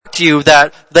you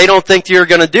that they don't think you're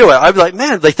going to do it. I'd be like,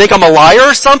 man, they think I'm a liar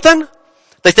or something?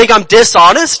 They think I'm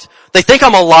dishonest? They think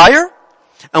I'm a liar?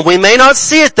 And we may not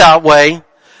see it that way.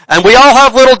 And we all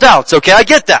have little doubts, okay? I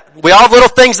get that. We all have little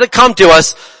things that come to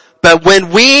us. But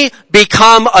when we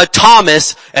become a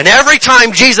Thomas, and every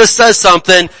time Jesus says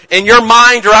something in your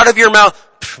mind or out of your mouth,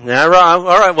 yeah,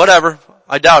 all right, whatever.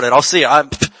 I doubt it. I'll see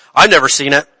it. I've never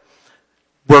seen it.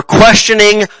 We're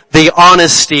questioning the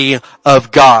honesty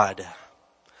of God.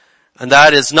 And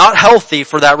that is not healthy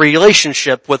for that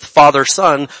relationship with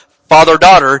father-son,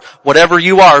 father-daughter, whatever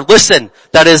you are. Listen,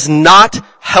 that is not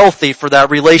healthy for that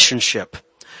relationship.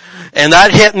 And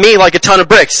that hit me like a ton of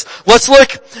bricks. Let's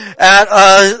look at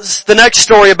the next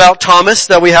story about Thomas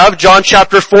that we have, John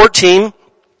chapter 14.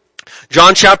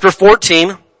 John chapter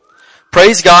 14.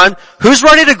 Praise God. Who's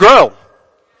ready to grow?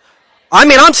 I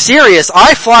mean, I'm serious.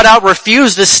 I flat out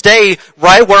refuse to stay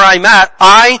right where I'm at.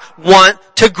 I want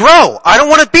to grow. I don't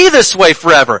want to be this way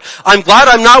forever. I'm glad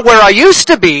I'm not where I used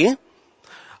to be,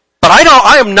 but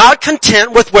I am not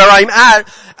content with where I'm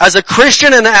at as a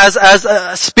Christian and as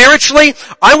spiritually.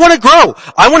 I want to grow.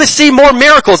 I want to see more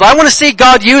miracles. I want to see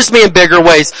God use me in bigger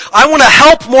ways. I want to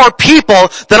help more people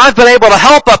than I've been able to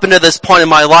help up until this point in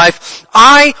my life.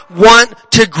 I want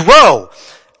to grow.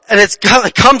 And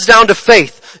it comes down to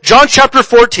faith. John chapter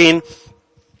 14,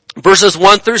 verses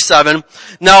 1 through 7.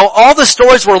 Now, all the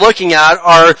stories we're looking at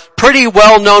are pretty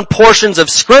well-known portions of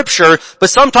Scripture,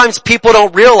 but sometimes people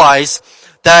don't realize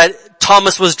that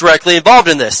Thomas was directly involved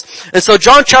in this. And so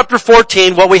John chapter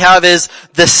 14, what we have is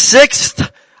the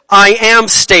sixth I am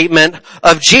statement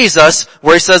of Jesus,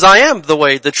 where he says, I am the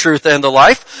way, the truth, and the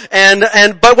life.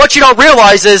 But what you don't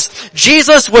realize is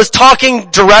Jesus was talking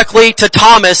directly to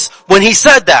Thomas when he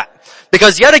said that.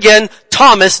 Because yet again,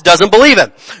 Thomas doesn't believe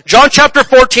him. John chapter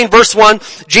 14 verse 1,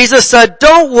 Jesus said,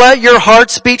 don't let your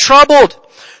hearts be troubled.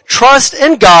 Trust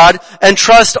in God and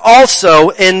trust also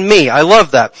in me. I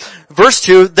love that. Verse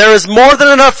 2, there is more than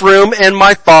enough room in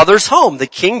my Father's home. The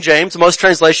King James, most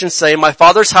translations say, in my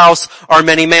Father's house are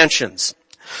many mansions.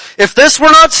 If this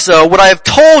were not so, would I have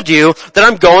told you that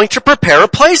I'm going to prepare a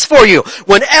place for you?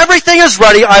 When everything is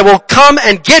ready, I will come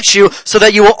and get you so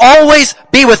that you will always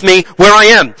be with me where I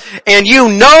am. And you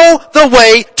know the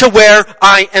way to where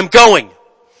I am going.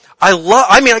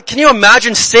 Can you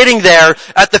imagine sitting there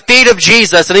at the feet of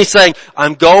Jesus and he's saying,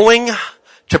 I'm going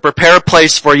to prepare a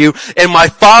place for you. In my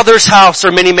Father's house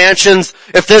are many mansions.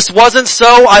 If this wasn't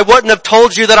so, I wouldn't have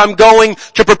told you that I'm going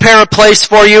to prepare a place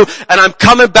for you, and I'm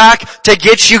coming back to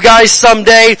get you guys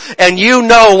someday, and you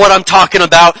know what I'm talking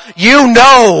about. You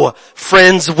know,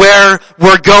 friends, where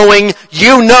we're going.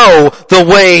 You know the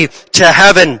way to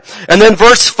heaven. And then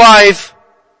verse 5,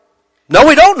 no,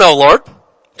 we don't know, Lord,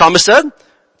 Thomas said. In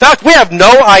fact, we have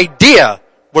no idea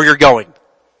where you're going.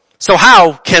 So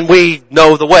how can we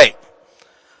know the way?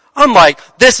 I'm like,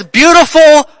 this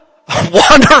beautiful,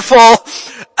 wonderful,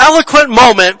 eloquent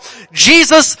moment,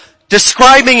 Jesus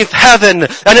describing heaven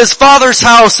and his Father's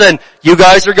house, and you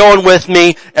guys are going with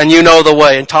me and you know the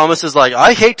way. And Thomas is like,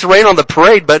 I hate to rain on the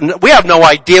parade, but we have no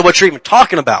idea what you're even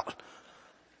talking about.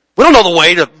 We don't know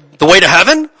the way to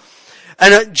heaven.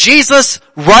 And Jesus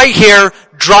right here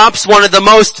drops one of the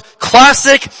most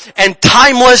classic and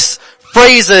timeless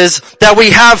phrases that we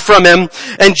have from him.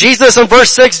 And Jesus, in verse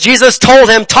 6, Jesus told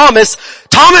him, Thomas,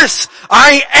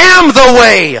 I am the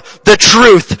way, the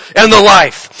truth, and the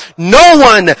life. No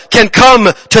one can come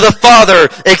to the Father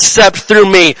except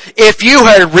through me. If you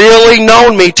had really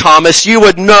known me, Thomas, you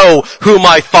would know who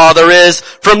my Father is.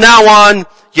 From now on,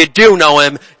 you do know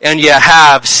him, and you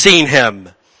have seen him.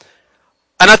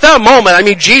 And at that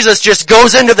moment, Jesus just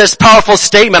goes into this powerful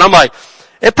statement. I'm like,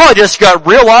 it probably just got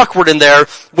real awkward in there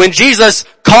when Jesus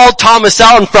called Thomas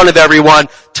out in front of everyone.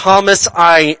 Thomas,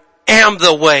 I am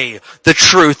the way, the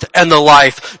truth, and the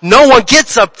life. No one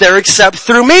gets up there except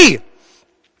through me.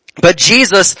 But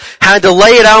Jesus had to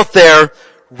lay it out there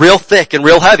real thick and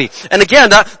real heavy. And again,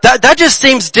 that just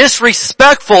seems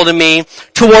disrespectful to me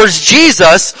towards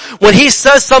Jesus when he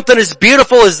says something as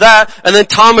beautiful as that, and then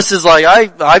Thomas is like,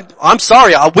 I'm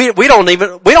sorry, we don't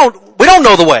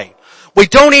know the way. We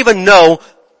don't even know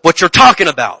what you're talking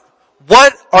about.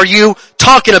 What are you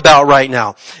talking about right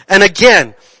now? And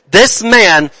again, this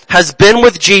man has been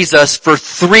with Jesus for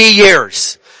 3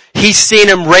 years. He's seen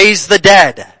him raise the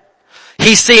dead.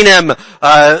 He's seen him,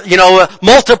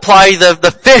 multiply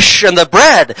the fish and the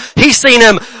bread. He's seen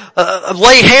him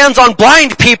lay hands on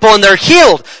blind people and they're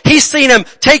healed. He's seen him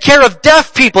take care of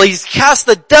deaf people. He's cast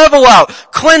the devil out,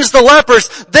 cleansed the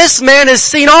lepers. This man has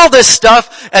seen all this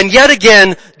stuff, and yet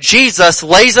again, Jesus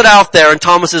lays it out there, and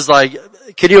Thomas is like,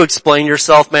 can you explain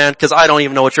yourself, man? Because I don't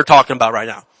even know what you're talking about right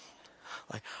now.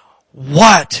 Like,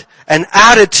 What an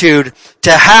attitude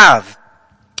to have.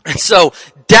 And so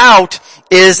doubt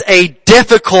is a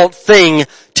difficult thing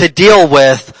to deal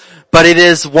with, but it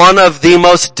is one of the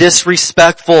most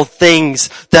disrespectful things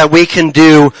that we can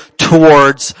do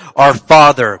towards our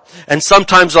Father. And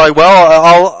sometimes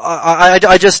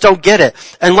I just don't get it.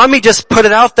 And let me just put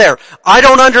it out there. I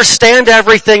don't understand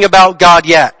everything about God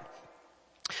yet.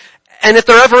 And if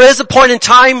there ever is a point in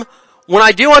time when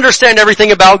I do understand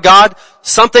everything about God,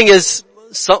 something is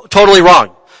totally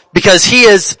wrong. Because He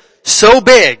is so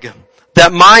big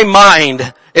that my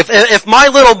mind, if my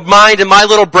little mind and my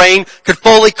little brain could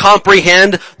fully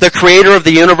comprehend the Creator of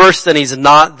the universe, then He's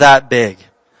not that big.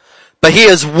 But He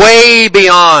is way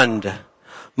beyond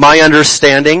my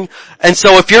understanding. And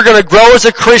so if you're going to grow as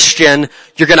a Christian,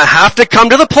 you're going to have to come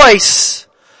to the place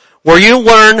where you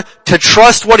learn to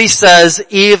trust what He says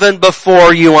even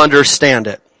before you understand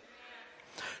it.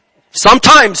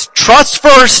 Sometimes trust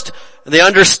first, and the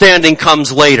understanding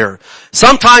comes later.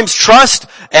 Sometimes trust,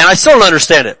 and I still don't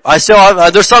understand it.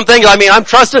 There's some things, I'm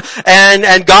trusted,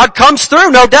 and God comes through,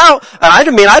 no doubt. And I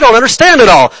don't understand it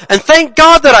all. And thank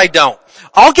God that I don't.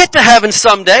 I'll get to heaven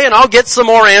someday, and I'll get some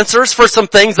more answers for some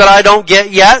things that I don't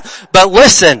get yet. But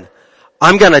listen,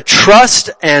 I'm gonna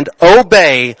trust and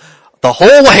obey the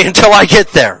whole way until I get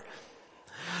there.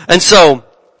 And so,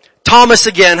 Thomas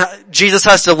again, Jesus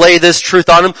has to lay this truth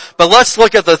on him. But let's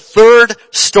look at the third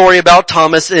story about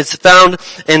Thomas. It's found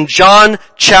in John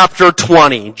chapter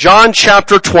 20. John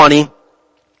chapter 20.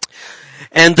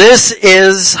 And this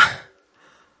is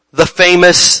the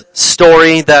famous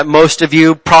story that most of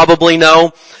you probably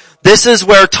know. This is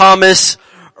where Thomas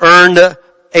earned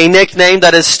a nickname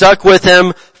that has stuck with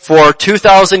him for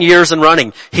 2,000 years and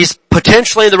running. He's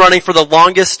potentially in the running for the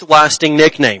longest lasting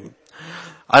nickname.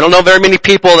 I don't know very many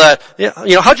people that,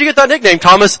 how'd you get that nickname,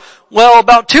 Thomas? Well,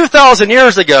 about 2,000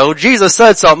 years ago, Jesus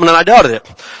said something and I doubted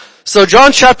it. So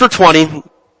John chapter 20, we're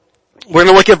going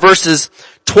to look at verses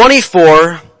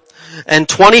 24 and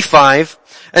 25.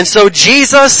 And so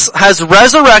Jesus has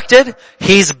resurrected.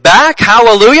 He's back.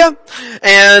 Hallelujah.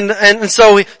 And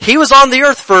so he was on the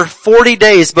earth for 40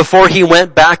 days before he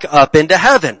went back up into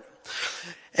heaven.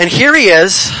 And here he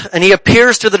is, and he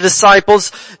appears to the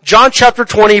disciples. John chapter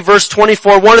 20 verse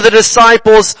 24, one of the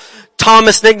disciples,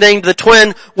 Thomas, nicknamed the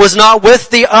twin, was not with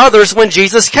the others when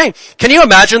Jesus came. Can you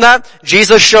imagine that?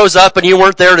 Jesus shows up and you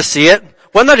weren't there to see it?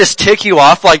 Wouldn't that just tick you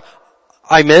off? Like,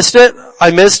 I missed it?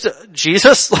 I missed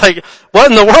Jesus? Like,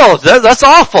 what in the world? That's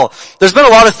awful. There's been a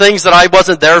lot of things that I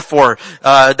wasn't there for,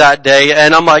 that day,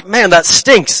 and I'm like, man, that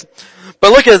stinks.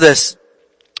 But look at this.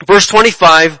 Verse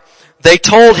 25, they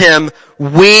told him,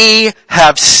 "We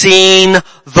have seen the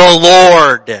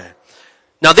Lord."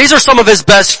 Now these are some of his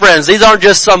best friends. These aren't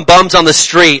just some bums on the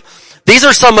street. These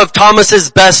are some of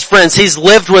Thomas's best friends. He's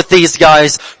lived with these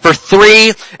guys for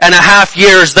 3.5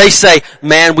 years. They say,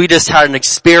 man, we just had an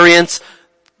experience.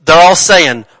 They're all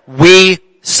saying, we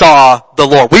saw the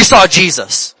Lord. We saw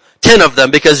Jesus. 10 of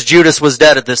them, because Judas was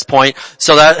dead at this point,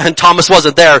 and Thomas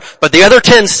wasn't there. But the other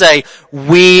 10 say,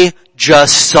 we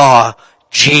just saw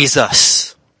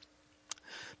Jesus.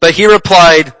 But he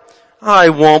replied, I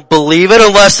won't believe it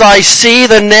unless I see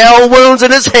the nail wounds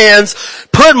in his hands,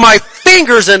 put my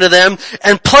fingers into them,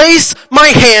 and place my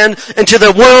hand into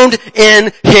the wound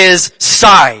in his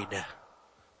side.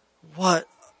 What?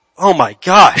 Oh my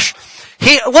gosh.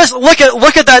 Let's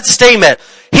look at that statement.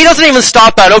 He doesn't even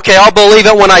stop at, okay, I'll believe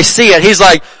it when I see it. He's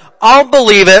like, I'll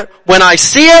believe it when I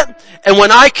see it, and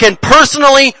when I can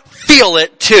personally feel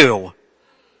it too.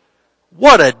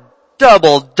 What a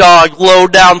double dog low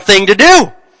down thing to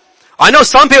do. I know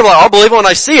some people are, I'll believe it when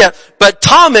I see it, but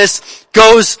Thomas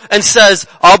goes and says,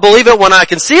 I'll believe it when I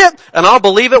can see it, and I'll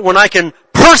believe it when I can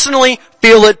personally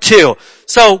feel it too.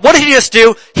 So what did he just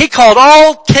do? He called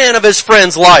all 10 of his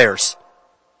friends liars.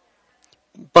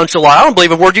 Bunch of lies. I don't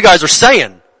believe a word you guys are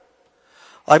saying.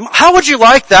 Like, how would you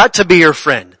like that to be your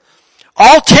friend?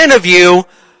 All 10 of you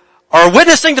are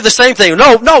witnessing to the same thing.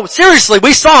 No, seriously,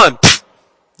 we saw him.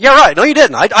 Yeah, right. No, you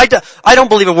didn't. I don't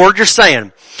believe a word you're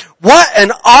saying. What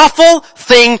an awful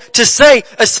thing to say,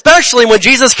 especially when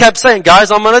Jesus kept saying,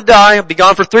 guys, I'm gonna die. I'll be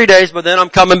gone for 3 days, but then I'm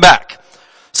coming back.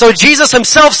 So Jesus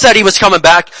himself said he was coming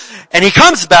back, and he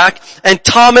comes back, and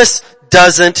Thomas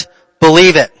doesn't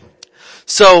believe it.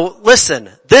 So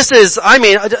listen, this is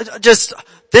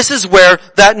where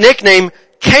that nickname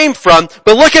came from.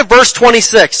 But look at verse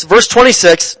 26. Verse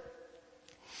 26.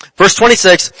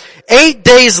 8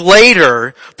 days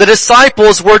later, the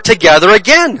disciples were together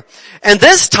again. And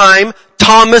this time,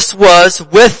 Thomas was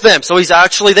with them. So he's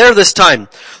actually there this time.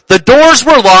 The doors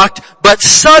were locked, but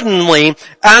suddenly,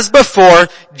 as before,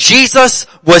 Jesus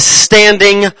was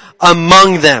standing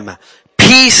among them.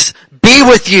 Peace be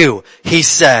with you, he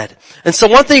said. And so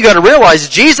one thing you gotta realize,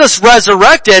 Jesus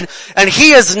resurrected and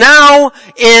he is now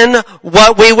in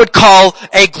what we would call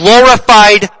a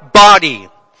glorified body.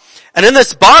 And in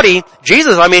this body,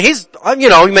 Jesus,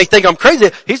 you may think I'm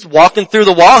crazy, he's walking through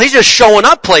the wall, he's just showing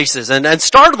up places and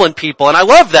startling people. And I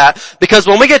love that because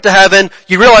when we get to heaven,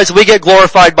 you realize we get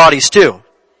glorified bodies too.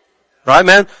 Right,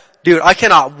 man? Dude, I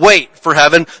cannot wait for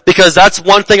heaven because that's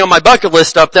one thing on my bucket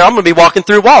list up there. I'm going to be walking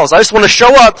through walls. I just want to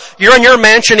show up. You're in your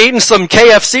mansion eating some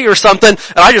KFC or something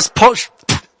and I just push.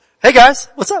 Hey guys,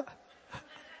 what's up?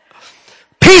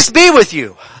 Peace be with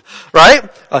you. Right?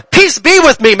 Peace be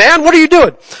with me, man. What are you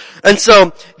doing? And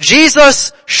so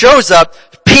Jesus shows up.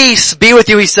 Peace be with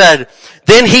you, he said.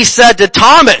 Then he said to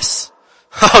Thomas,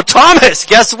 oh, Thomas,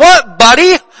 guess what,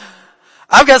 buddy?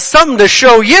 I've got something to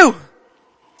show you.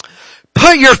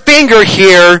 Put your finger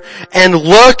here and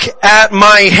look at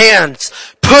my hands.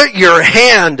 Put your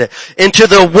hand into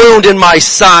the wound in my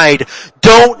side.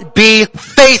 Don't be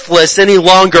faithless any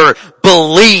longer.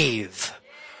 Believe.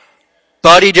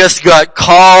 Buddy just got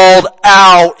called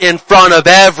out in front of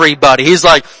everybody. He's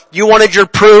like, you wanted your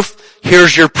proof?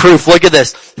 Here's your proof. Look at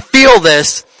this. Feel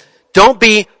this. Don't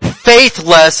be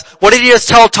faithless. What did he just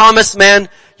tell Thomas? Man,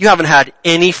 you haven't had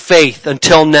any faith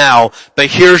until now, but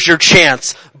here's your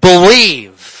chance.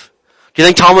 Believe. Do you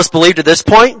think Thomas believed at this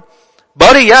point?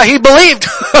 Buddy, yeah, he believed.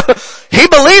 He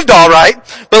believed all right.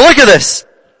 But look at this.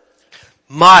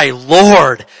 My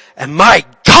Lord and my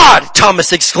God,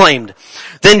 Thomas exclaimed.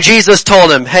 Then Jesus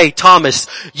told him, hey, Thomas,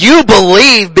 you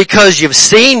believe because you've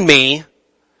seen me,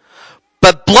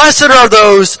 but blessed are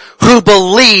those who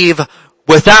believe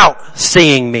without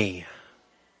seeing me.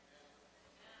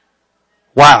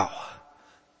 Wow.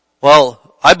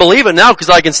 Well, I believe it now because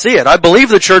I can see it. I believe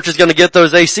the church is going to get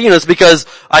those AC units because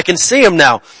I can see them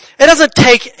now. It doesn't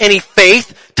take any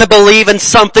faith to believe in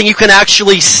something you can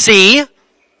actually see.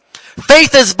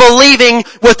 Faith is believing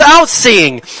without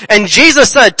seeing. And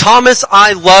Jesus said, Thomas,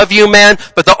 I love you, man,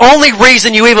 but the only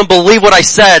reason you even believe what I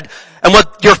said and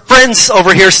what your friends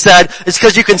over here said is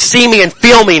because you can see me and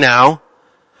feel me now.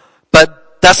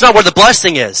 But that's not where the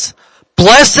blessing is.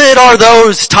 Blessed are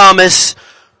those, Thomas,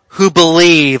 who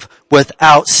believe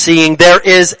without seeing. There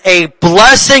is a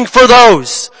blessing for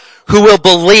those who will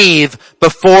believe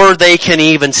before they can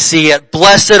even see it.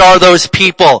 Blessed are those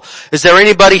people. Is there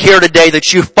anybody here today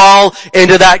that you fall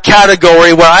into that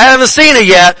category where I haven't seen it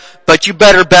yet, but you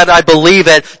better bet I believe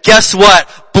it? Guess what?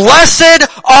 Blessed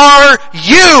are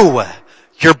you.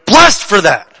 You're blessed for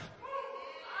that.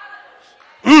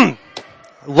 I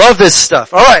love this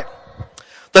stuff. All right.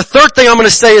 The third thing I'm going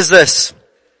to say is this.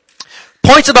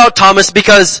 Points about Thomas,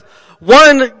 because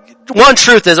one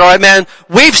truth is, all right, man,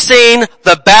 we've seen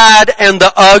the bad and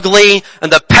the ugly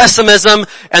and the pessimism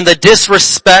and the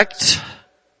disrespect.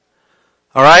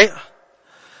 All right?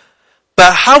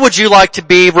 But how would you like to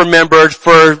be remembered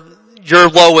for your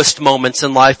lowest moments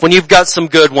in life when you've got some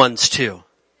good ones too?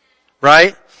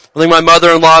 Right? I think my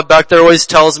mother-in-law back there always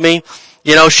tells me,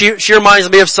 you know, she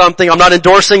reminds me of something. I'm not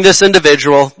endorsing this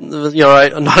individual, you know,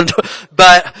 right?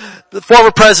 But former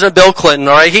President Bill Clinton,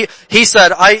 all right? He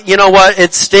said, you know what?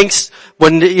 It stinks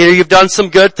when you've done some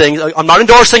good things. I'm not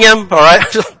endorsing him, all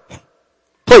right?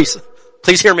 Please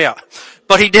hear me out.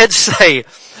 But he did say,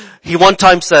 he one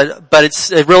time said, but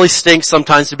it really stinks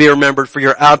sometimes to be remembered for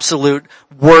your absolute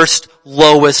worst,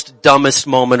 lowest, dumbest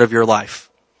moment of your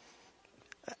life.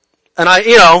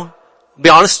 And be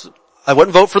honest, I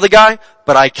wouldn't vote for the guy,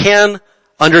 but I can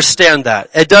understand that.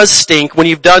 It does stink when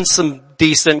you've done some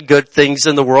decent, good things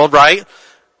in the world, right?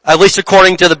 At least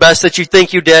according to the best that you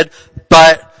think you did,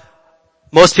 but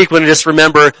most people just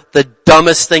remember the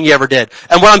dumbest thing you ever did.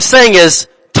 And what I'm saying is,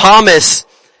 Thomas,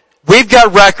 we've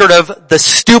got record of the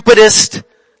stupidest,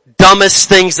 dumbest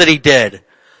things that he did.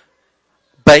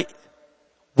 But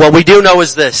what we do know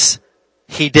is this.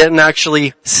 He didn't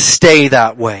actually stay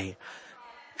that way.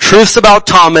 Truths about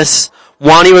Thomas.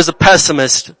 One, he was a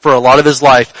pessimist for a lot of his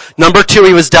life. Number two,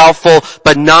 he was doubtful.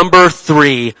 But number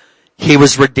three, he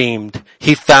was redeemed.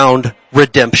 He found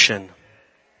redemption.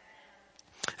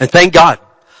 And thank God.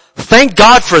 Thank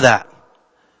God for that.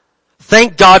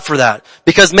 Thank God for that.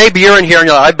 Because maybe you're in here and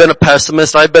you're like, I've been a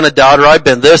pessimist, I've been a doubter, I've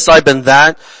been this, I've been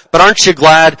that. But aren't you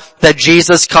glad that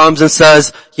Jesus comes and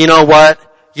says, you know what?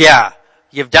 Yeah,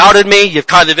 you've doubted me, you've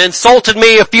kind of insulted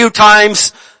me a few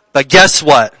times, but guess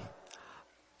what?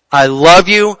 I love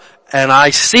you and I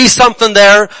see something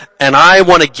there and I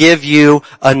want to give you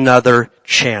another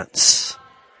chance.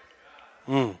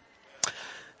 Now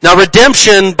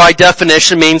redemption by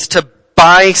definition means to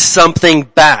buy something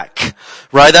back.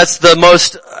 Right? That's the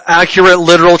most accurate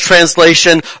literal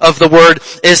translation of the word,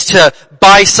 is to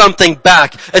buy something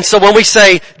back. And so when we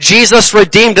say Jesus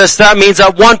redeemed us, that means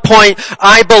at one point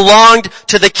I belonged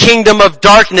to the kingdom of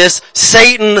darkness.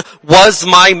 Satan was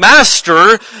my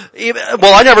master.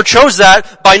 Well, I never chose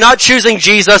that. By not choosing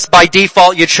Jesus, by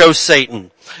default you chose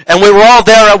Satan. And we were all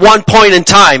there at one point in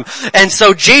time. And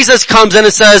so Jesus comes in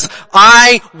and says,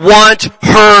 I want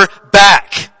her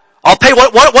back. I'll pay,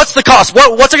 what's the cost?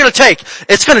 What's it gonna take?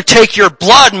 It's gonna take your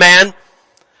blood, man.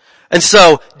 And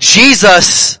so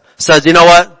Jesus says, you know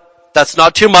what? That's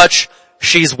not too much.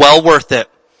 She's well worth it.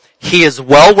 He is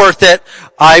well worth it.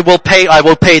 I will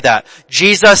pay that.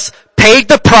 Jesus paid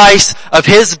the price of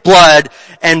his blood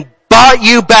and bought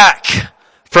you back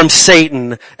from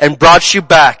Satan and brought you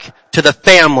back to the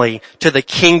family, to the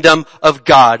kingdom of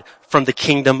God from the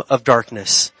kingdom of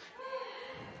darkness.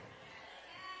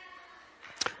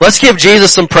 Let's give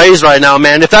Jesus some praise right now,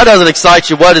 man. If that doesn't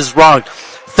excite you, what is wrong?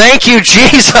 Thank you,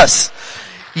 Jesus.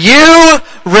 You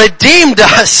redeemed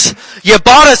us. You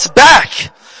bought us back.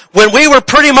 When we were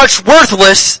pretty much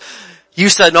worthless, you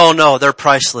said, no, they're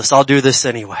priceless. I'll do this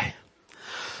anyway.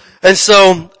 And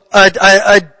so,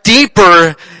 a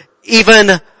deeper,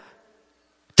 even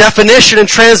definition and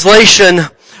translation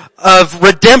of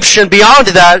redemption beyond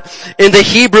that in the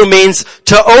Hebrew means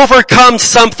to overcome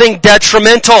something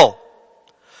detrimental.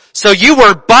 So you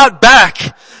were bought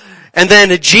back, and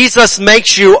then Jesus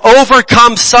makes you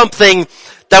overcome something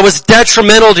that was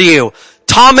detrimental to you.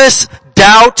 Thomas'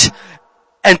 doubt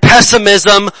and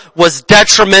pessimism was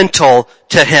detrimental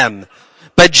to him.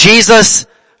 But Jesus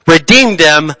redeemed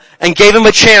him and gave him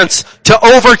a chance to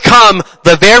overcome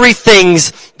the very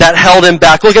things that held him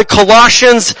back. Look at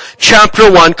Colossians chapter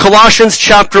 1. Colossians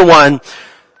chapter 1.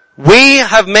 We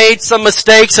have made some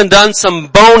mistakes and done some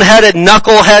boneheaded,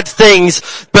 knucklehead things,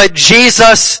 but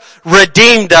Jesus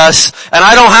redeemed us, and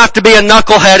I don't have to be a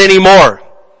knucklehead anymore.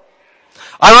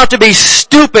 I don't have to be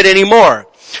stupid anymore.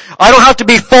 I don't have to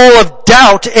be full of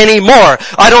doubt anymore.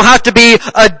 I don't have to be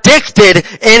addicted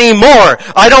anymore.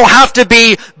 I don't have to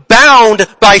be bound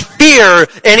by fear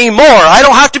anymore. I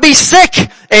don't have to be sick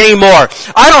anymore.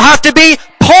 I don't have to be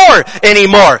poor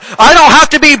anymore. I don't have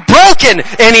to be broken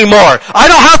anymore. I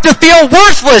don't have to feel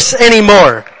worthless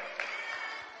anymore.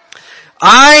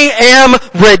 I am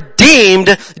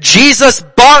redeemed. Jesus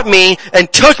bought me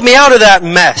and took me out of that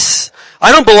mess.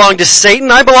 I don't belong to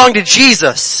Satan. I belong to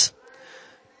Jesus.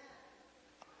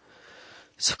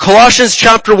 So Colossians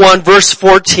chapter 1 verse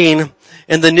 14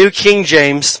 in the New King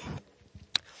James,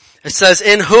 it says,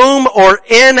 in whom or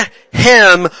in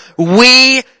him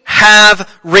we have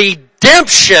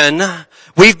redemption.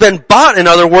 We've been bought, in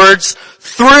other words,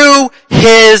 through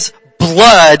his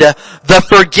blood, the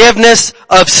forgiveness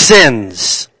of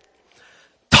sins.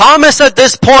 Thomas at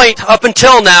this point, up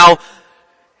until now,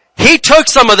 he took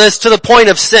some of this to the point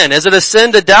of sin. Is it a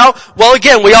sin to doubt? Well,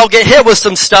 again, we all get hit with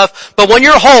some stuff, but when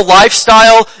your whole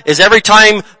lifestyle is every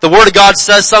time the Word of God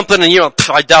says something and you know,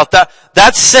 I doubt that,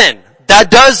 that's sin.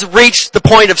 That does reach the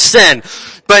point of sin.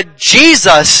 But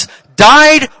Jesus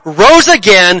died, rose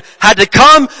again, had to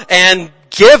come and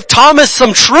give Thomas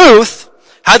some truth,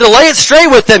 had to lay it straight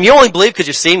with him. You only believe because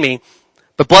you've seen me,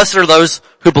 but blessed are those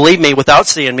who believe me without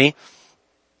seeing me.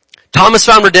 Thomas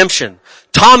found redemption.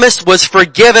 Thomas was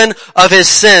forgiven of his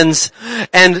sins,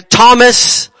 and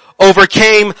Thomas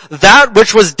overcame that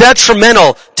which was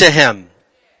detrimental to him.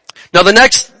 Now the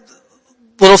next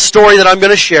little story that I'm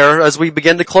going to share as we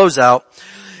begin to close out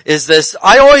is this.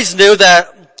 I always knew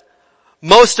that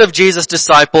most of Jesus'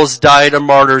 disciples died a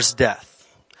martyr's death.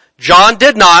 John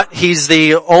did not. He's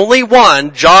the only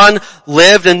one. John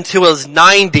lived into his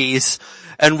 90s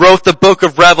and wrote the book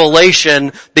of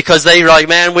Revelation because they were like,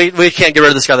 man, we can't get rid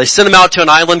of this guy. They sent him out to an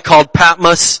island called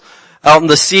Patmos out in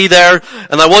the sea there,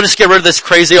 and like, we'll just get rid of this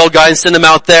crazy old guy and send him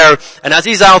out there. And as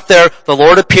he's out there, the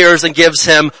Lord appears and gives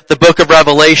him the book of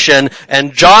Revelation,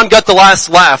 and John got the last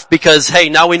laugh because, hey,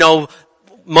 now we know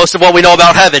most of what we know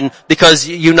about heaven because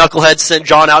you knuckleheads sent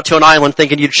John out to an island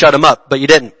thinking you'd shut him up, but you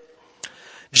didn't.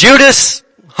 Judas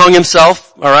hung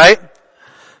himself, alright?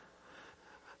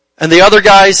 And the other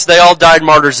guys, they all died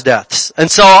martyrs' deaths.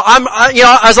 And so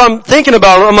as I'm thinking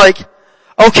about it, I'm like,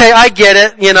 okay, I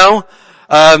get it,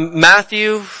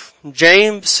 Matthew,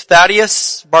 James,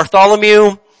 Thaddeus,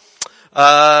 Bartholomew,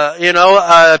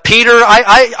 Peter,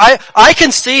 I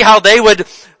can see how they would,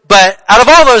 but out of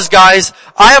all those guys,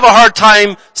 I have a hard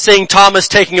time seeing Thomas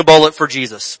taking a bullet for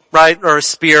Jesus, right? Or a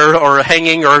spear or a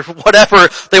hanging or whatever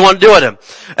they want to do with him.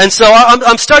 And so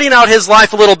I'm studying out his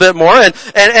life a little bit more,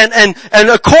 and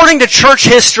according to church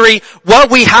history, what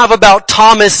we have about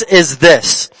Thomas is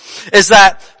this, is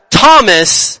that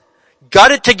Thomas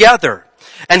got it together.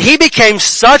 And he became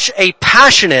such a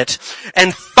passionate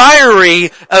and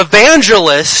fiery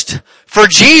evangelist for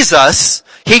Jesus.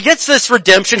 He gets this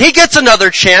redemption. He gets another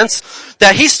chance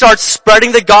that he starts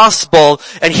spreading the gospel,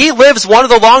 and he lives one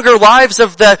of the longer lives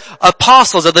of the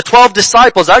apostles, of the 12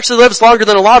 disciples. Actually lives longer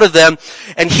than a lot of them.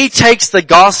 And he takes the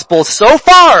gospel so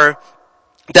far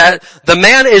that the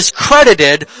man is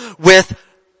credited with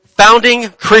founding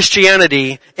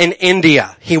Christianity in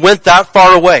India. He went that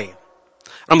far away.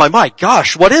 I'm like, my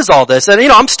gosh, what is all this? And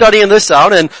I'm studying this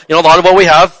out, and a lot of what we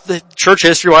have, the church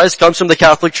history-wise, comes from the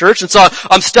Catholic Church. And so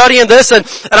I'm studying this, and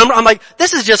I'm like,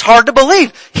 this is just hard to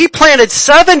believe. He planted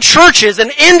 7 churches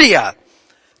in India.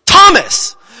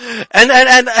 Thomas.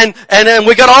 And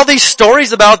we got all these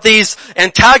stories about these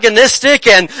antagonistic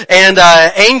and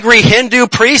angry Hindu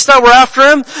priests that were after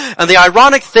him. And the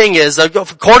ironic thing is,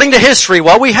 according to history,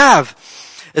 what we have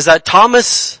is that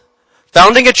Thomas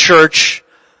founding a church,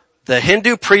 the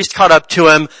Hindu priest caught up to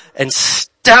him and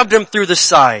stabbed him through the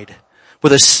side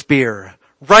with a spear,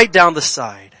 right down the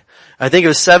side. I think it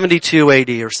was 72 AD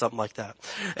or something like that.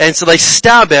 And so they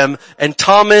stab him, and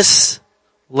Thomas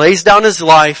lays down his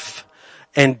life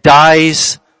and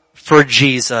dies for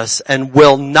Jesus and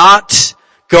will not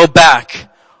go back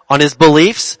on his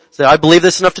beliefs. Say, I believe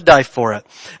this enough to die for it.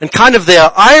 And kind of the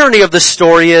irony of the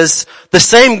story is the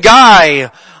same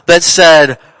guy that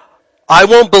said, I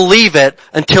won't believe it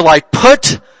until I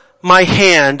put my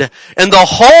hand in the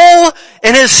hole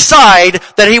in his side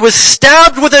that he was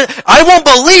stabbed with it. I won't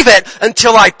believe it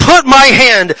until I put my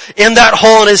hand in that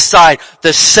hole in his side.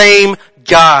 The same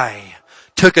guy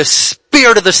took a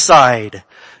spear to the side,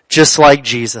 just like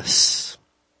Jesus,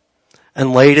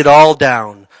 and laid it all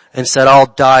down and said, I'll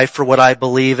die for what I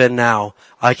believe in now.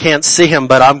 I can't see him,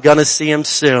 but I'm gonna see him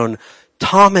soon.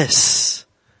 Thomas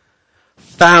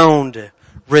found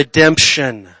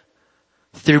redemption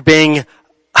through being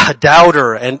a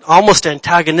doubter and almost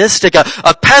antagonistic,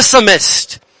 a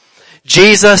pessimist.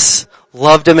 Jesus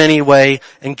loved him anyway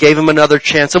and gave him another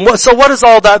chance. And so what does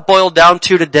all that boil down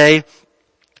to today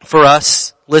for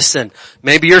us? Listen,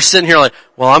 maybe you're sitting here like,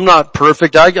 well, I'm not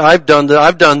perfect. I've done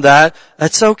that.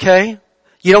 That's okay.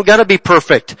 You don't gotta be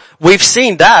perfect. We've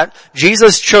seen that.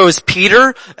 Jesus chose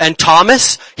Peter and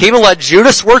Thomas. He even let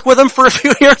Judas work with him for a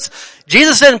few years.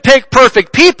 Jesus didn't pick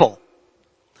perfect people.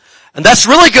 And that's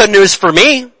really good news for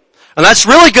me. And that's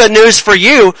really good news for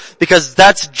you, because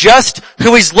that's just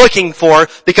who he's looking for.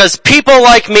 Because people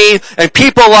like me and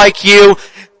people like you,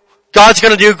 God's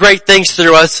gonna do great things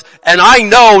through us. And I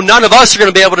know none of us are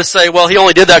gonna be able to say, well, he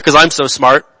only did that because I'm so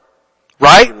smart.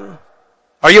 Right?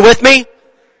 Are you with me?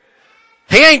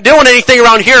 He ain't doing anything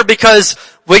around here because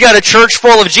we got a church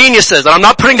full of geniuses. And I'm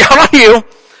not putting down on you.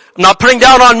 I'm not putting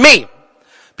down on me.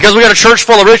 Because we got a church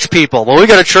full of rich people. Well, we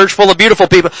got a church full of beautiful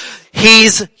people.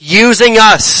 He's using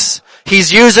us. He's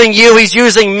using you. He's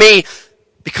using me.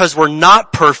 Because we're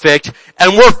not perfect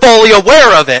and we're fully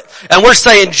aware of it. And we're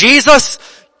saying, Jesus,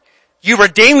 you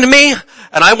redeemed me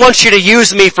and I want you to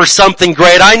use me for something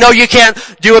great. I know you can't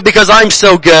do it because I'm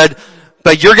so good,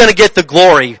 but you're gonna get the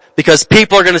glory. Because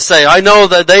people are going to say, I know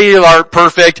that they aren't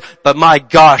perfect, but my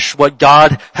gosh, what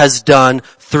God has done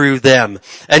through them.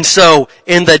 And so,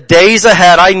 in the days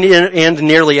ahead, I end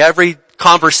nearly every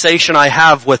conversation I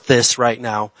have with this right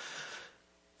now.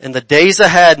 In the days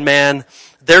ahead, man,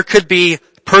 there could be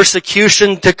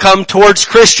persecution to come towards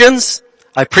Christians.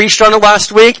 I preached on it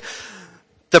last week.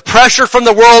 The pressure from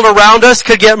the world around us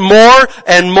could get more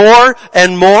and more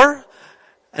and more.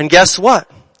 And guess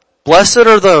what? Blessed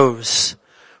are those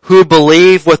who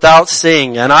believe without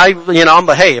seeing. And I'm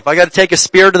like, hey, if I got to take a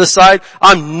spear to the side,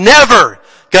 I'm never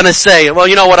gonna say, well,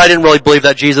 you know what, I didn't really believe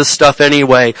that Jesus stuff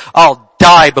anyway. I'll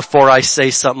die before I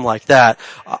say something like that.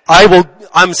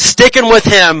 I'm sticking with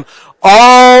him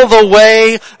all the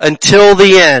way until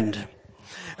the end.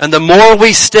 And the more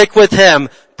we stick with him,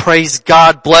 praise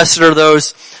God, blessed are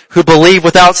those who believe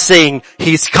without seeing.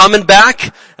 He's coming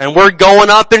back and we're going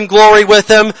up in glory with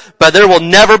him, but there will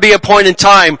never be a point in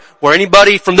time where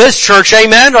anybody from this church,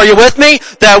 amen, are you with me?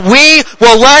 That we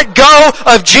will let go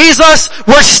of Jesus.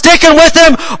 We're sticking with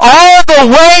him all the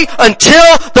way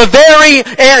until the very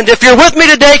end. If you're with me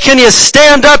today, can you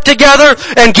stand up together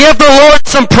and give the Lord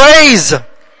some praise?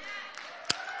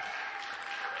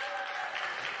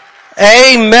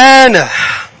 Amen.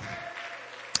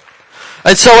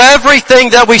 And so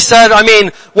everything that we said,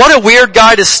 what a weird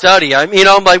guy to study.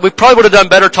 We probably would have done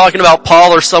better talking about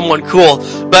Paul or someone cool.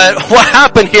 But what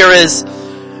happened here is,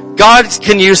 God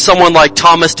can use someone like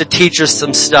Thomas to teach us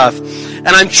some stuff. And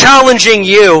I'm challenging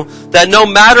you that no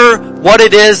matter what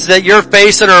it is that you're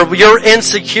facing or your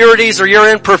insecurities or your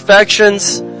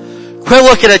imperfections, quit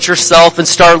looking at yourself and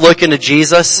start looking to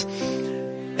Jesus,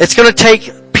 it's going to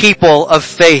take people of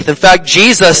faith. In fact,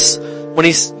 Jesus, when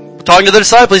he's talking to the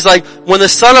disciples, he's like, when the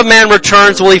Son of Man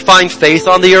returns, will he find faith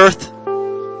on the earth?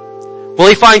 Will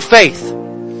he find faith?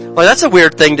 Well, that's a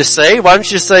weird thing to say. Why don't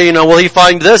you say, will he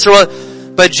find this or what?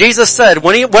 But Jesus said,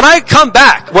 when I come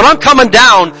back, when I'm coming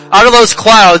down out of those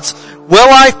clouds, will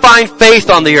I find faith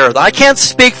on the earth? I can't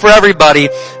speak for everybody,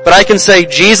 but I can say,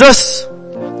 Jesus,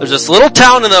 there's this little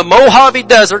town in the Mojave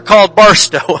Desert called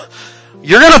Barstow.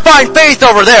 You're going to find faith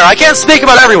over there. I can't speak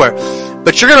about everywhere,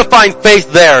 but you're going to find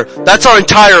faith there. That's our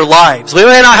entire lives. We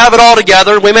may not have it all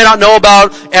together. We may not know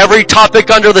about every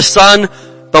topic under the sun,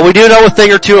 but we do know a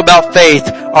thing or two about faith.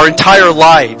 Our entire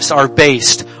lives are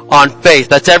based on faith.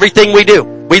 That's everything we do.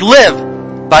 We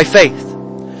live by faith.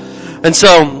 And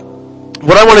so,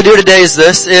 what I want to do today is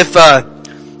this. I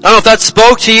don't know if that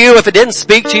spoke to you, if it didn't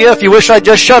speak to you, if you wish I'd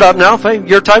just shut up now.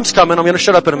 Your time's coming. I'm going to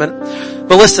shut up in a minute.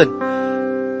 But listen,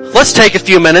 let's take a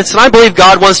few minutes, and I believe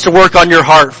God wants to work on your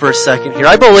heart for a second here.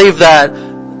 I believe that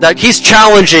He's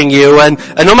challenging you, and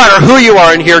no matter who you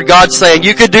are in here, God's saying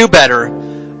you could do better.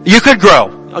 You could grow.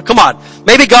 Oh, come on.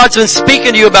 Maybe God's been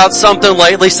speaking to you about something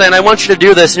lately, saying, I want you to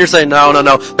do this, and you're saying, no.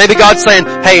 Maybe God's saying,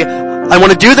 hey, I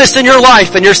want to do this in your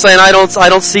life, and you're saying, I don't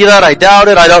see that, I doubt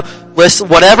it, listen,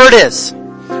 whatever it is.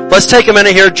 Let's take a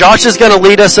minute here. Josh is going to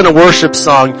lead us in a worship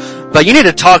song, but you need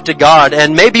to talk to God,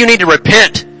 and maybe you need to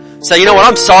repent. Say, you know what,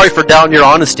 I'm sorry for doubting your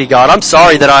honesty, God. I'm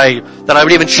sorry that I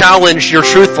would even challenge your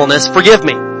truthfulness. Forgive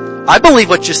me. I believe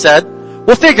what you said.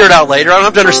 We'll figure it out later. I don't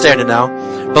have to understand it now.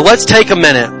 But let's take a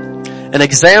minute and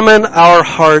examine our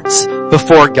hearts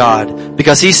before God,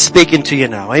 because He's speaking to you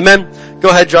now. Amen? Go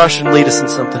ahead, Josh, and lead us in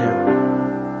something here.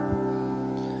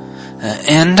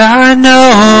 And I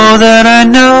know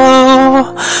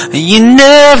you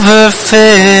never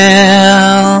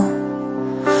fail.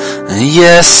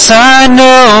 Yes, I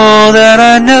know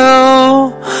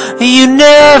you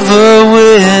never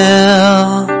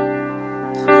will.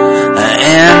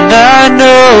 And I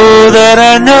know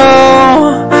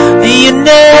you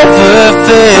never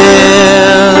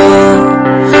fail.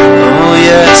 Oh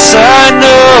yes, I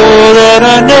know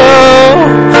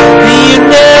you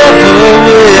never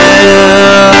will.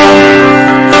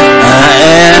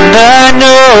 And I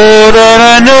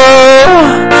know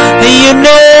you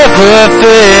never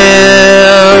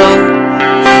fail.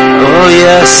 Oh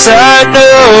yes, I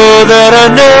know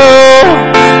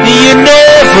you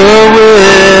never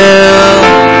will.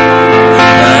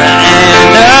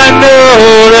 And I know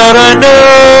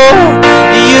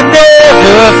you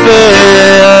never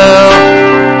fail.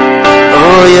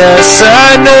 Oh yes,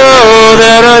 I know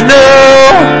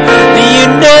you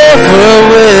never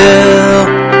will.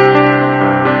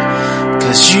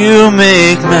 'Cause you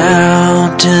make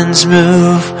mountains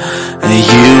move,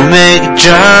 you make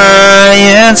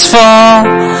giants fall,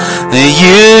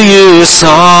 you use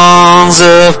songs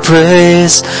of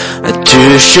praise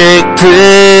to shake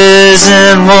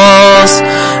prison walls.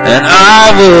 And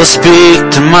I will speak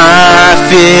to my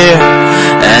fear,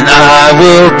 and I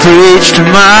will preach to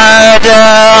my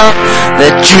doubt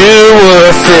that you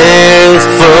were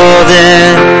faithful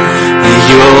then,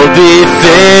 you'll be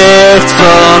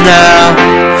faithful now.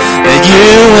 And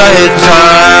you make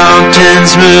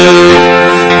mountains move,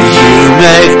 you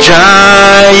make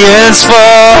giants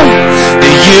fall,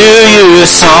 you use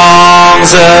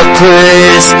songs of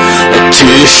praise to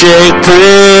shake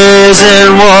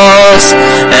prison walls.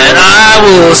 And I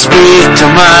will speak to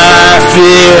my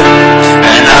fear,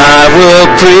 and I will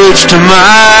preach to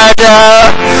my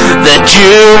doubt that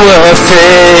you were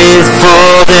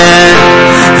faithful then,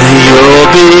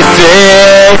 you'll be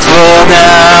faithful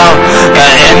now.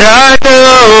 And I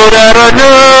know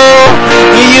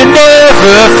you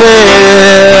never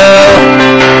fail.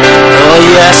 Oh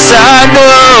yes, I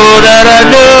know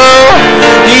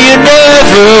you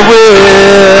never will.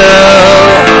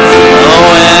 Oh,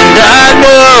 and I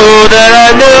know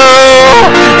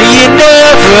you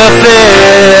never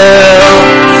fail.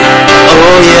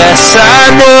 Oh yes, I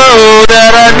know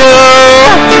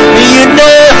you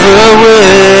never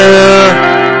will.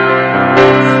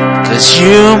 'Cause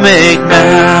you make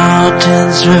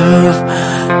mountains move,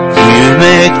 you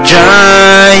make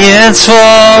giants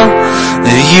fall,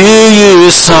 you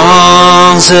use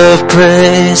songs of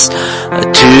praise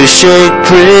to shake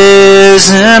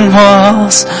prison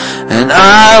walls. And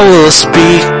I will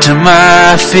speak to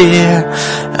my fear,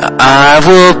 I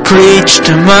will preach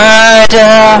to my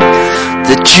doubt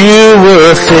that you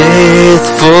were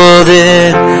faithful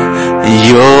then,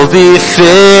 you'll be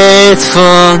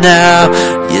faithful now.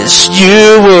 Yes,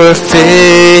 you were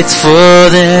faithful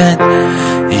then,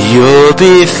 you'll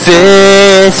be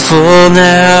faithful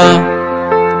now.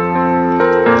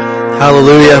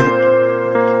 Hallelujah.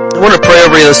 I want to pray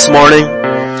over you this morning.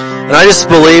 And I just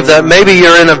believe that maybe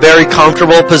you're in a very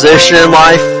comfortable position in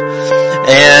life.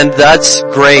 And that's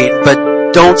great.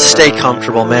 But don't stay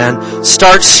comfortable, man.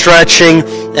 Start stretching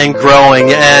and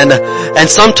growing. And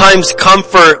sometimes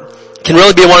comfort can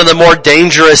really be one of the more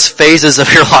dangerous phases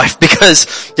of your life,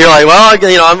 because you're like, well,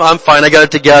 I'm fine. I got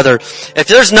it together. If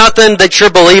there's nothing that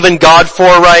you're believing God for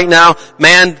right now,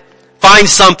 man, find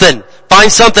something. Find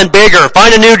something bigger.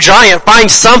 Find a new giant. Find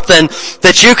something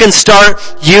that you can start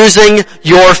using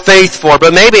your faith for.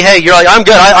 But maybe, hey, you're like, I'm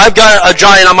good. I've got a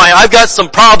giant on I've got some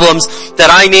problems that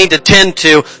I need to tend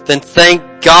to. Then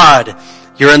thank God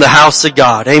you're in the house of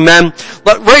God. Amen.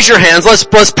 Raise your hands. Let's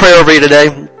pray over you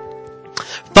today.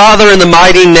 Father, in the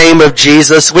mighty name of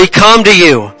Jesus, we come to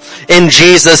you in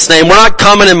Jesus' name. We're not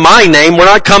coming in my name. We're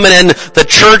not coming in the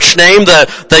church name,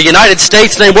 the United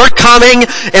States name. We're coming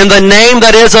in the name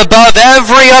that is above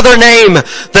every other name.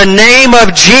 The name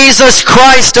of Jesus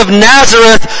Christ of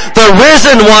Nazareth, the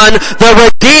risen one, the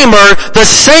Redeemer, the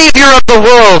Savior of the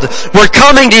world. We're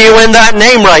coming to you in that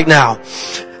name right now.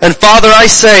 And Father, I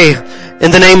say,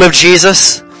 in the name of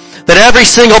Jesus, that every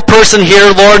single person here,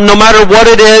 Lord, no matter what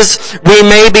it is we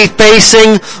may be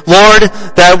facing, Lord,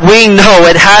 that we know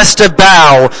it has to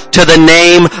bow to the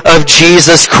name of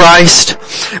Jesus Christ.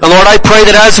 And Lord, I pray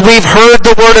that as we've heard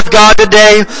the word of God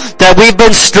today, that we've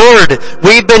been stirred,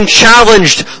 we've been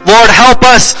challenged. Lord, help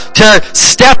us to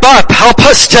step up. Help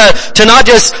us to not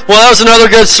just, well, that was another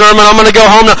good sermon, I'm going to go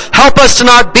home now. Help us to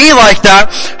not be like that.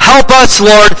 Help us,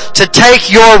 Lord, to take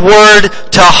your word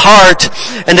to heart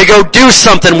and to go do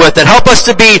something with it. Help us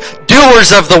to be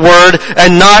doers of the word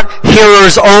and not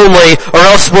hearers only, or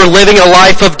else we're living a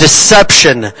life of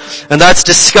deception. And that's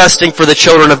disgusting for the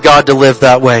children of God to live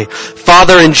that way.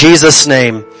 Father, in Jesus'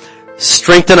 name,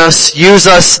 strengthen us, use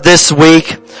us this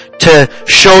week to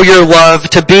show your love,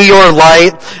 to be your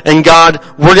light. And God,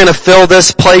 we're going to fill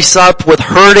this place up with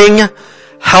hurting,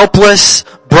 helpless,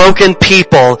 broken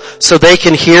people so they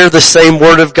can hear the same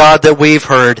word of God that we've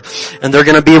heard. And they're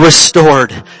going to be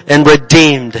restored and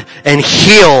redeemed and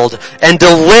healed and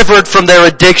delivered from their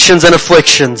addictions and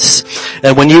afflictions.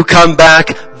 And when you come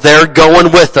back, they're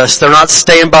going with us. They're not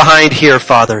staying behind here,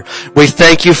 Father. We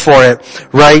thank you for it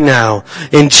right now.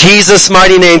 In Jesus'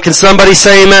 mighty name, can somebody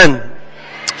say amen?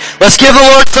 Let's give the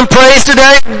Lord some praise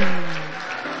today.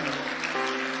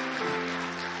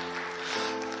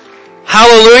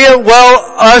 Hallelujah.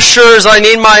 Well, ushers, I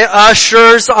need my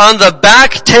ushers on the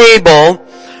back table.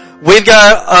 We've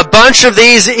got a bunch of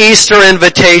these Easter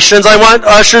invitations. I want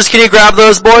ushers, can you grab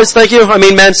those, boys? Thank you.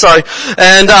 Men, sorry.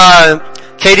 And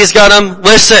Katie's got them.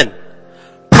 Listen,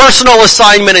 personal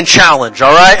assignment and challenge,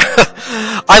 all right?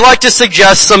 I like to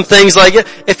suggest some things like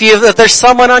if there's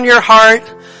someone on your heart,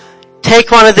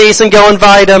 take one of these and go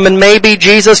invite them, and maybe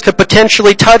Jesus could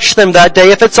potentially touch them that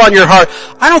day if it's on your heart.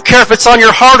 I don't care if it's on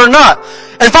your heart or not.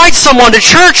 Invite someone to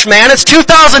church, man. It's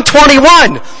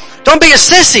 2021. Don't be a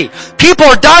sissy. People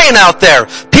are dying out there.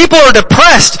 People are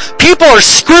depressed. People are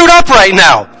screwed up right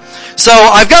now. So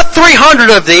I've got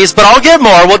 300 of these, but I'll get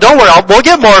more. Well, don't worry. We'll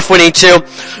get more if we need to.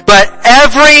 But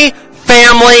every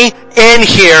family in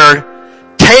here,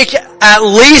 take at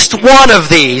least one of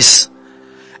these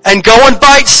and go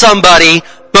invite somebody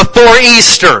before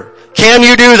Easter. Can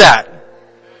you do that?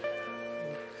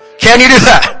 Can you do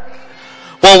that?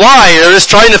 Well, why? You're just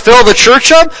trying to fill the church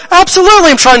up?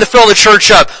 Absolutely, I'm trying to fill the church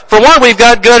up. For one, we've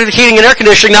got good heating and air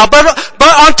conditioning now, but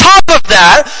on top of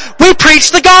that, we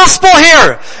preach the gospel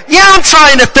here. Yeah, I'm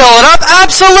trying to fill it up.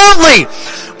 Absolutely.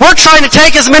 We're trying to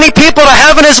take as many people to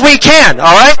heaven as we can,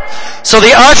 alright? So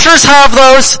the ushers have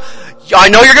those.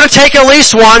 I know you're going to take at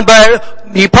least one, but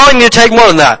you probably need to take more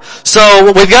than that.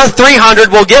 So we've got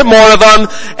 300. We'll get more of them.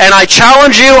 And I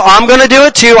challenge you, I'm going to do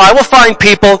it too. I will find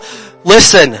people.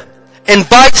 Listen,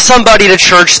 invite somebody to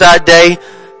church that day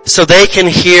so they can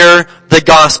hear the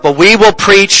gospel. We will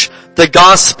preach the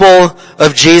gospel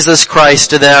of Jesus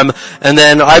Christ to them, and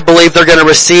then I believe they're going to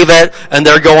receive it, and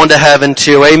they're going to heaven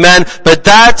too. Amen. But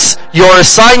that's your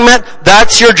assignment.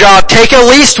 That's your job. Take at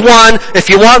least one. If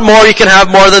you want more, you can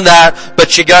have more than that,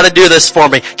 but you got to do this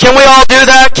for me. Can we all do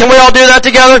that? Can we all do that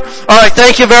together? All right.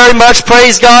 Thank you very much.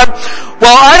 Praise God.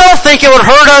 Well, I don't think it would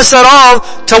hurt us at all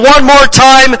to one more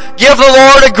time give the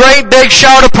Lord a great big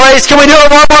shout of praise. Can we do it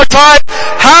one more time?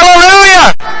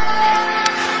 Hallelujah!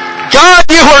 God,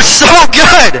 you are so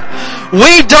good.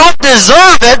 We don't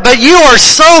deserve it, but you are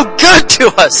so good to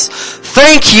us.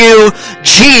 Thank you,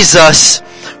 Jesus,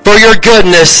 for your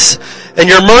goodness and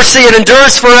your mercy. It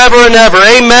endures forever and ever.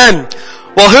 Amen.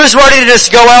 Well, who's ready to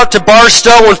just go out to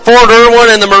Barstow and Fort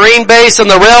Irwin and the Marine Base and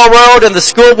the railroad and the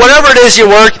school, whatever it is you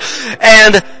work,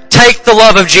 and take the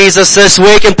love of Jesus this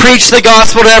week and preach the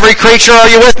gospel to every creature. Are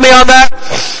you with me on that?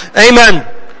 Amen.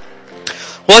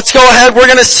 Well, let's go ahead. We're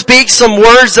going to speak some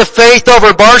words of faith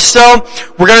over Barstow.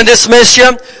 We're going to dismiss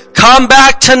you. Come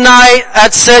back tonight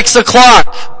at 6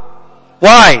 o'clock.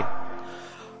 Why?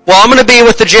 Well, I'm going to be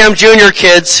with the Jam Junior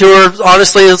kids who are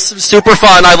honestly super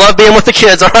fun. I love being with the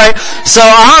kids, alright? So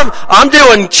I'm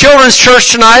doing children's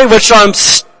church tonight, which I'm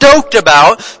stoked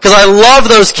about because I love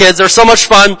those kids. They're so much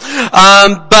fun.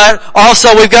 But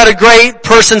also we've got a great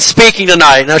person speaking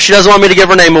tonight. Now she doesn't want me to give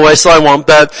her name away, so I won't,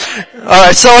 but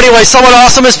alright. So anyway, someone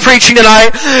awesome is preaching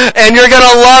tonight and you're going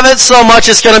to love it so much.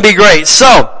 It's going to be great.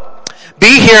 So,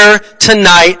 be here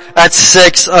tonight at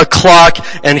 6 o'clock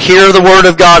and hear the Word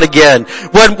of God again.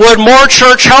 Would more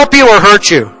church help you or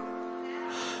hurt you?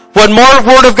 Would more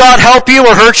Word of God help you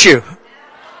or hurt you?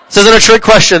 This isn't a trick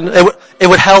question. It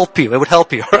would help you. It would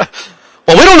help you.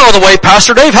 Well, we don't know the way,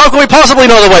 Pastor Dave. How can we possibly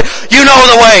know the way? You know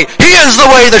the way. He is the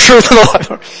way, the truth, and the life.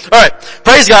 Alright.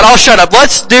 Praise God. I'll shut up.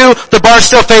 Let's do the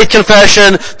Barstow Faith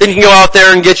Confession. Then you can go out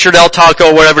there and get your Del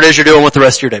Taco, whatever it is you're doing with the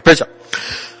rest of your day. Praise God.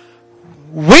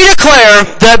 We declare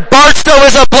that Barstow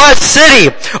is a blessed city.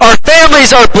 Our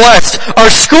families are blessed. Our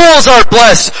schools are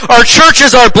blessed. Our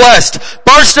churches are blessed.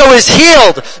 Barstow is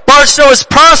healed. Barstow is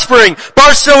prospering.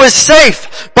 Barstow is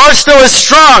safe. Barstow is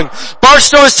strong.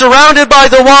 Barstow is surrounded by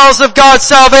the walls of God's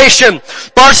salvation.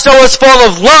 Barstow is full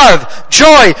of love,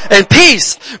 joy, and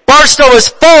peace. Barstow is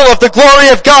full of the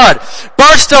glory of God.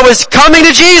 Barstow is coming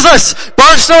to Jesus.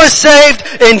 Barstow is saved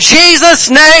in Jesus'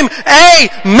 name.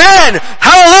 Amen.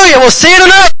 Hallelujah. We'll see you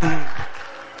tonight.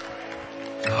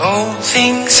 All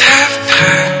things have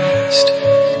passed.